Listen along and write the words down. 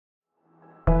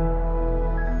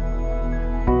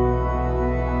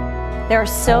There are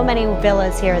so many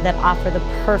villas here that offer the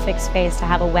perfect space to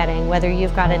have a wedding, whether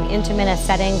you've got an intimate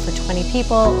setting for 20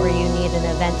 people or you need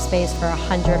an event space for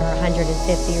 100 or 150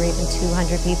 or even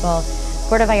 200 people.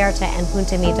 Puerto Vallarta and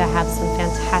Punta Mita have some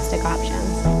fantastic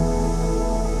options.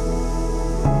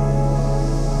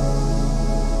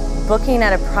 Booking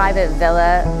at a private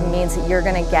villa means that you're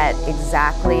going to get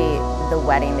exactly the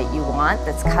wedding that you want,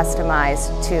 that's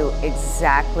customized to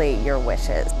exactly your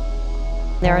wishes.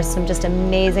 There are some just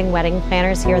amazing wedding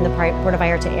planners here in the Puerto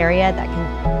Vallarta area that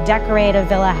can decorate a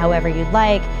villa however you'd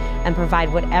like and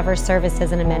provide whatever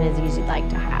services and amenities you'd like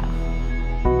to have.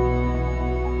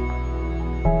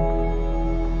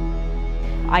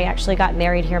 I actually got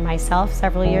married here myself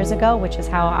several years ago, which is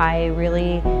how I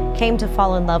really came to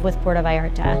fall in love with Puerto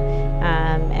Vallarta.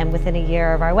 And within a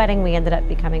year of our wedding, we ended up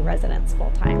becoming residents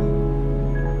full-time.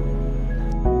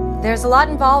 There's a lot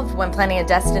involved when planning a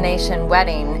destination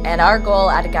wedding, and our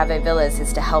goal at Agave Villas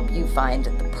is to help you find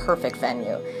the perfect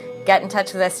venue. Get in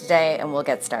touch with us today and we'll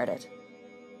get started.